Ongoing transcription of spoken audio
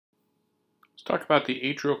Talk about the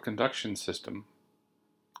atrial conduction system.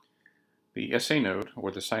 The SA node, or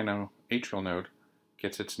the sinoatrial node,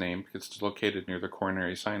 gets its name because it's located near the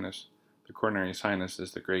coronary sinus. The coronary sinus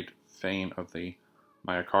is the great vein of the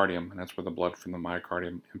myocardium, and that's where the blood from the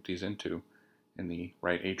myocardium empties into in the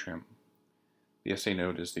right atrium. The SA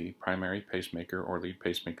node is the primary pacemaker or lead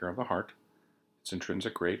pacemaker of the heart. Its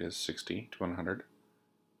intrinsic rate is 60 to 100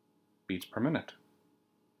 beats per minute.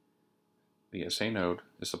 The SA node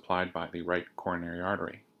is supplied by the right coronary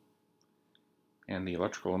artery, and the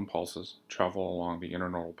electrical impulses travel along the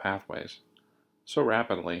internodal pathways so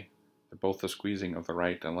rapidly that both the squeezing of the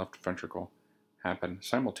right and left ventricle happen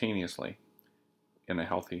simultaneously in a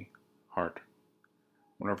healthy heart.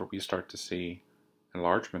 Whenever we start to see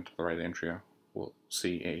enlargement of the right atria, we'll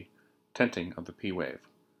see a tenting of the P wave,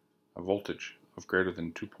 a voltage of greater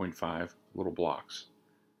than 2.5 little blocks.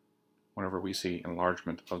 Whenever we see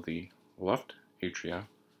enlargement of the left atria,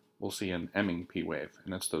 we'll see an emming P wave,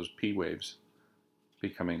 and it's those P waves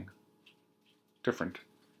becoming different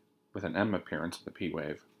with an M appearance of the P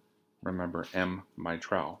wave. Remember, M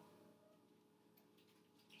mitral.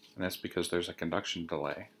 And that's because there's a conduction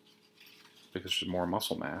delay, because there's more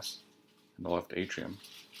muscle mass in the left atrium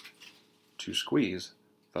to squeeze,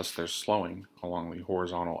 thus there's slowing along the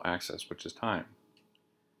horizontal axis, which is time.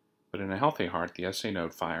 But in a healthy heart, the SA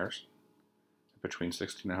node fires between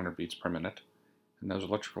 60 and 100 beats per minute, and those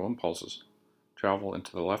electrical impulses travel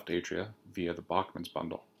into the left atria via the Bachmann's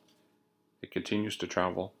bundle. It continues to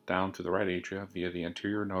travel down to the right atria via the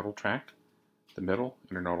anterior nodal tract, the middle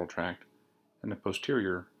internodal tract, and the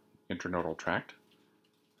posterior internodal tract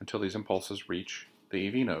until these impulses reach the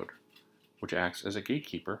AV node, which acts as a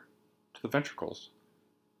gatekeeper to the ventricles.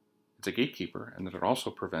 It's a gatekeeper, and that it also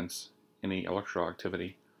prevents any electrical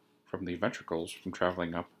activity from the ventricles from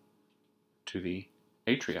traveling up to the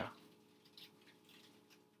atria,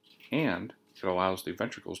 and it allows the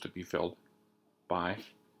ventricles to be filled by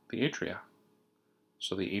the atria.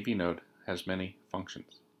 So the AV node has many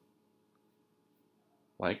functions.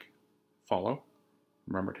 Like, follow,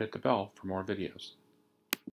 remember to hit the bell for more videos.